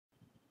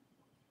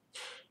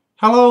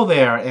Hello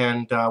there,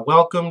 and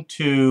welcome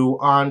to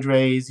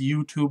Andre's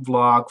YouTube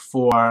vlog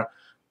for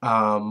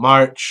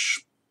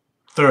March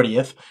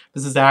 30th.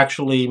 This is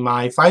actually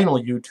my final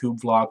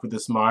YouTube vlog for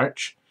this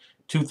March,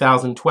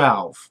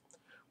 2012.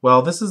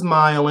 Well, this is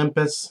my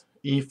Olympus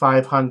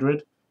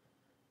E500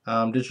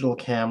 digital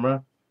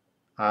camera.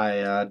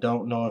 I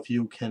don't know if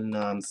you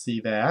can see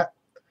that.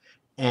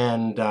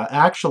 And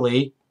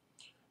actually,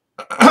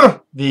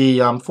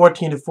 the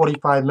 14 to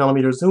 45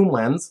 millimeter zoom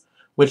lens,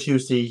 which you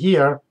see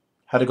here,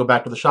 had to go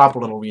back to the shop a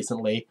little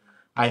recently.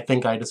 I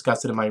think I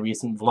discussed it in my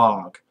recent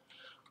vlog.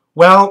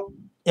 Well,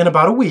 in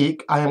about a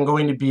week, I am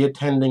going to be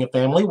attending a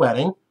family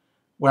wedding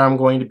where I'm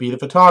going to be the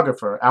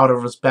photographer, out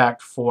of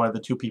respect for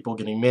the two people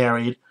getting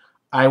married.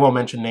 I won't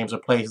mention names or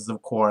places,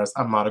 of course.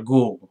 I'm not a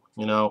ghoul,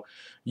 you know.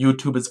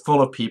 YouTube is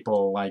full of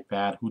people like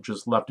that who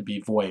just love to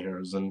be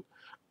voyeurs and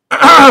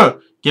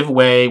give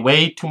away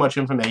way too much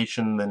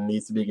information than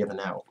needs to be given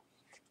out.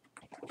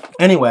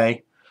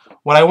 Anyway,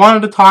 what I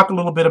wanted to talk a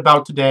little bit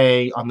about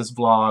today on this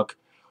vlog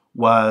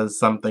was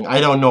something, I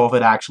don't know if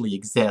it actually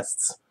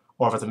exists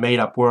or if it's a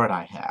made-up word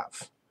I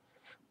have.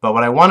 But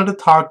what I wanted to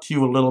talk to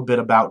you a little bit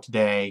about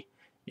today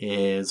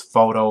is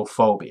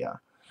photophobia.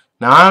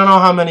 Now, I don't know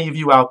how many of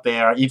you out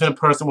there, even a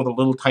person with a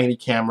little tiny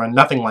camera,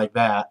 nothing like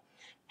that,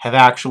 have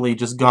actually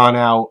just gone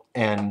out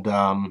and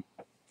gone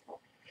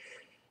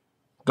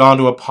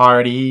to a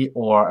party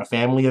or a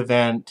family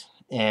event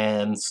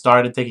and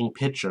started taking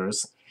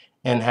pictures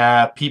and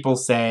have people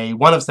say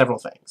one of several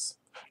things.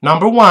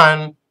 Number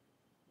one,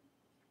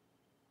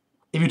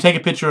 if you take a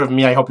picture of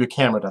me, I hope your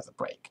camera doesn't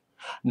break.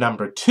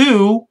 Number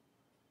two,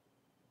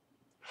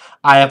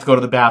 I have to go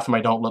to the bathroom,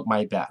 I don't look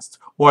my best.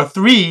 Or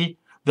three,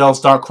 they'll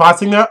start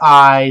crossing their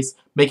eyes,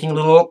 making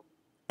little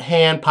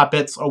hand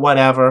puppets or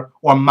whatever,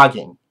 or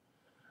mugging.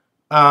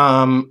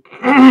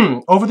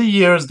 Over the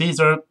years, these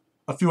are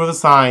a few of the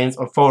signs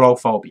of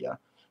photophobia.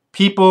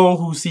 People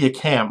who see a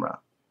camera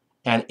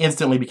and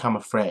instantly become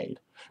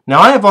afraid. Now,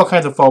 I have all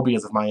kinds of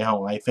phobias of my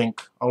own. I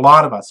think a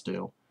lot of us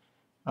do.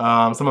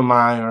 Some of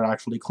mine are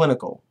actually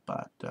clinical,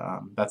 but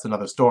that's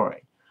another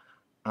story.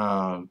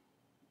 In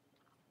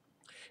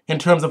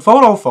terms of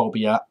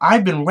photophobia,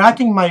 I've been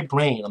racking my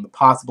brain on the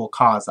possible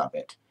cause of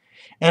it.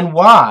 And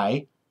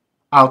why,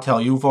 I'll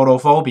tell you,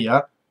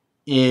 photophobia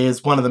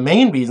is one of the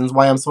main reasons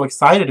why I'm so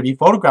excited to be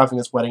photographing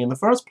this wedding in the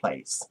first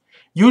place.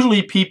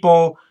 Usually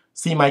people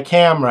see my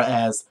camera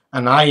as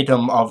an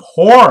item of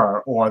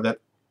horror, or that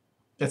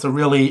it's a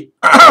really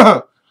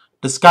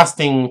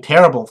disgusting,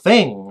 terrible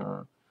thing,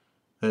 or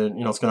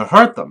it's going to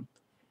hurt them.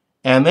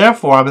 And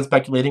therefore, I've been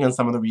speculating on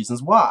some of the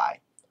reasons why.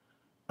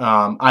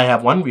 I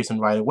have one reason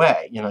right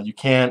away. You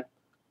can't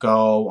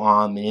go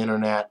on the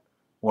internet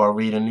or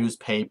read a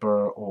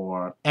newspaper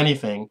or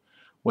anything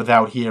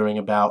without hearing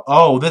about,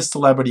 oh, this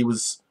celebrity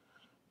was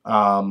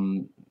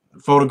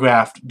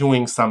photographed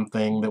doing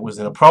something that was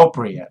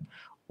inappropriate,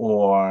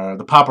 or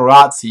the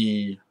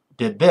paparazzi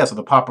did this, or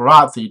the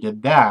paparazzi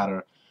did that,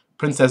 or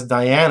Princess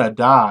Diana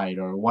died,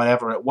 or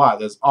whatever it was.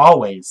 There's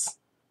always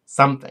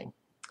something.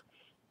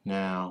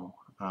 Now,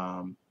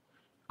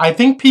 I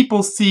think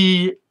people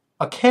see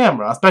a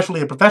camera,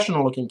 especially a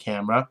professional-looking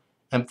camera,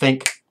 and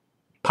think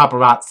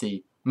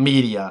paparazzi,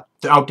 media,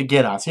 they're out to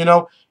get us. It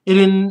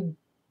induces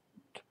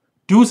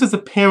a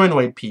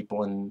paranoid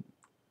people, and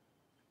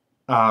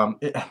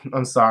it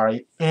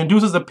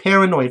induces a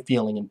paranoid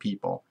feeling in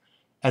people,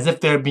 as if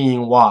they're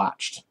being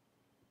watched.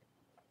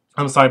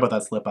 I'm sorry about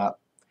that slip up.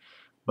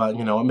 But,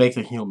 it makes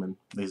it human,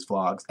 these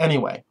vlogs.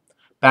 Anyway,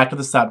 back to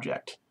the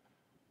subject.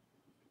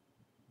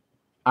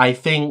 I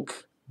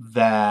think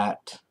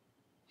that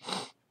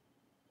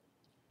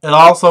it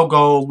also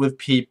goes with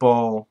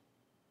people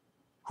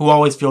who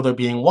always feel they're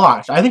being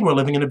watched. I think we're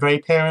living in a very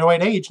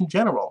paranoid age in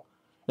general.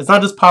 It's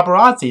not just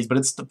paparazzis, but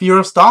it's the fear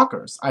of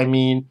stalkers. I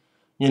mean,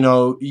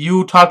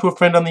 you talk to a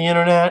friend on the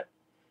internet,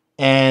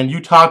 and you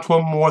talk to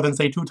them more than,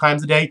 say, 2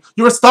 times a day.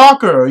 You're a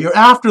stalker. You're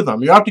after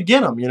them. You're out to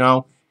get them,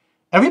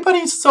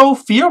 Everybody's so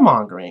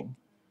fear-mongering,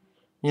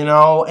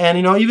 and,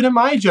 even in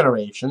my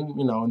generation,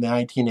 in the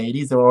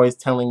 1980s, they were always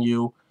telling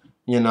you,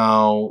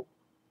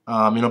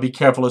 be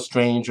careful of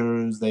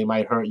strangers, they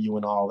might hurt you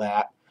and all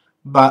that.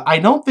 But I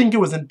don't think it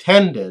was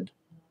intended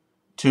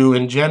to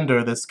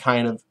engender this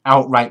kind of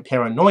outright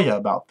paranoia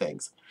about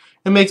things.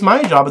 It makes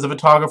my job as a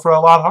photographer a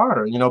lot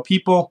harder.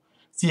 People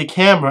see a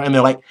camera and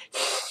they're like,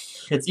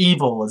 it's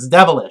evil, it's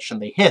devilish, and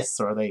they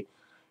hiss or they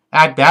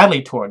act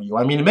badly toward you.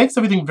 I mean, it makes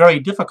everything very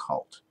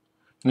difficult.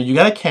 You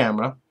got a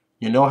camera,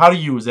 you know how to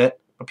use it,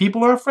 but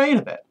people are afraid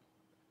of it.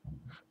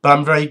 But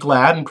I'm very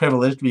glad and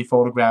privileged to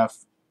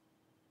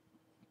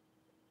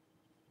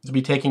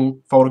be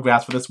taking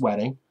photographs for this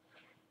wedding.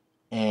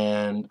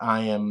 And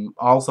I am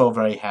also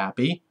very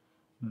happy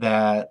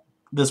that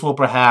this will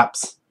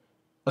perhaps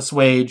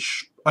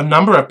assuage a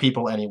number of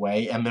people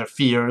anyway, and their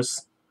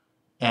fears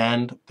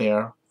and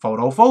their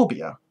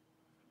photophobia.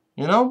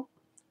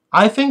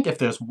 I think if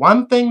there's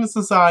one thing the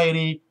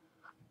society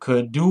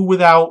could do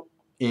without,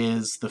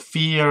 is the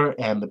fear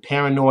and the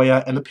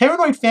paranoia and the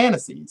paranoid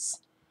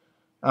fantasies.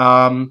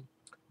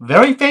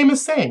 Very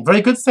famous saying,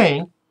 very good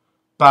saying,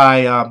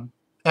 by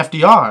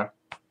FDR.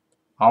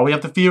 All we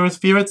have to fear is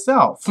fear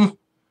itself.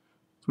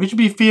 We should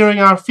be fearing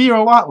our fear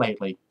a lot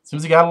lately.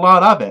 Seems we got a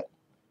lot of it.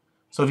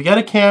 So if you get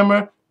a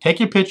camera,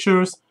 take your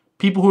pictures.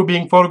 People who are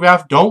being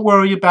photographed, don't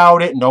worry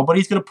about it.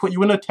 Nobody's going to put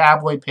you in a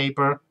tabloid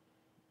paper.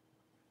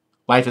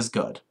 Life is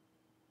good.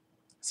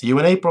 See you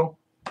in April.